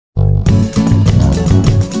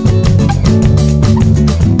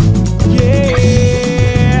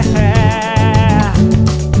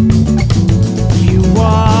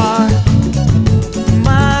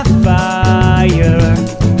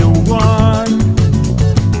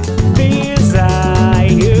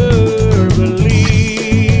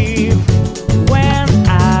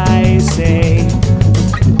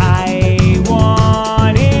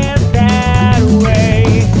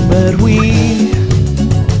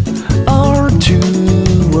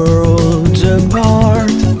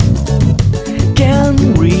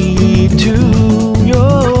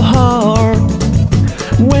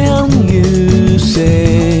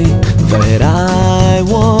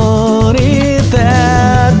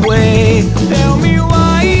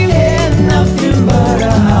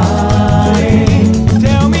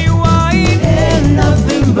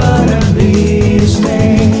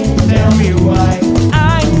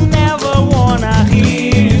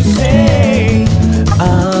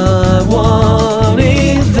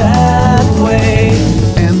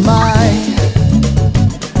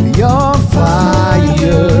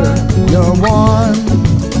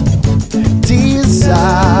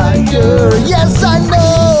danger. Yes, I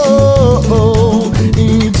know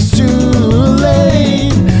it's too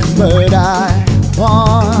late, but I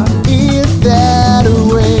want it that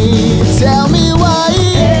way. Tell me why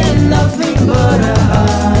ain't nothing but a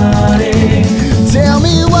heartache. Tell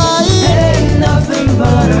me why ain't nothing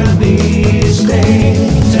but a mistake.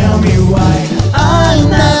 Tell me why I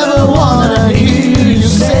never wanna hear you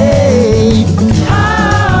say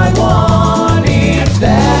I want it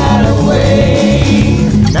that way.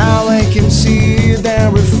 Now I can see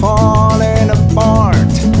that we're falling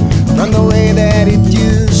apart from the way that it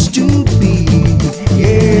used to be.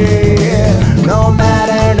 Yeah, no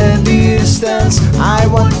matter the distance, I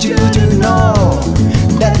want you to know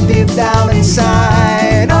that deep down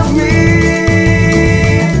inside of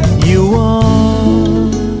me, you are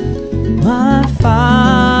my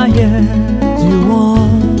fire, you are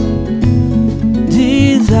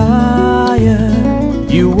desire,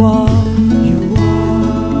 you are.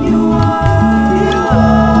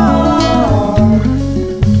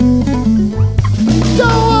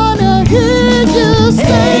 don't wanna hear you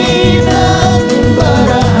say Ain't nothing but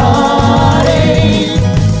a heartache.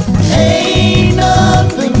 Ain't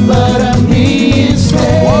nothing but a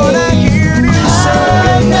mistake. wanna hear you I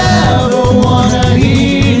say. never wanna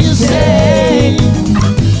hear you say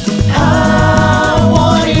I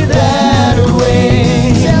want it that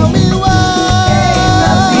way. Tell me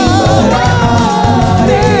Nothing but a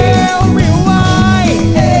heartache. Tell me why.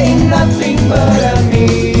 Ain't nothing but a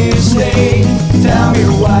mistake. Tell me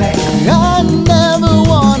why. I never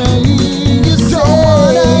wanna hear you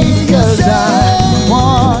say, 'cause I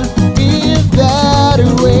want it that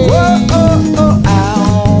way. I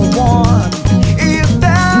want it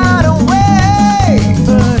that way.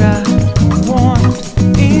 But I want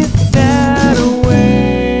it that way.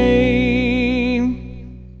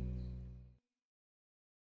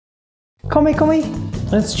 Calma aí.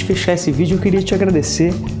 Antes de fechar esse vídeo, eu queria te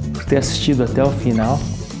agradecer por ter assistido até o final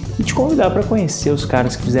e te convidar para conhecer os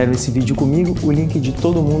caras que fizeram esse vídeo comigo. O link de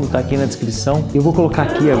todo mundo tá aqui na descrição. Eu vou colocar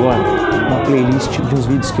aqui agora uma playlist de uns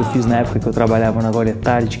vídeos que eu fiz na época que eu trabalhava na Agora é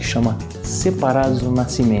Tarde, que chama Separados no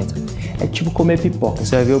Nascimento. É tipo comer pipoca,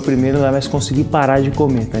 você vai ver o primeiro, não vai mais conseguir parar de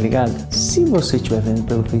comer, tá ligado? Se você estiver vendo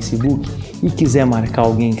pelo Facebook e quiser marcar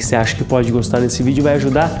alguém que você acha que pode gostar desse vídeo, vai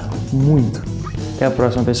ajudar muito. Até a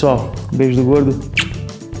próxima, pessoal. Beijo do gordo.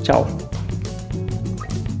 Tchau.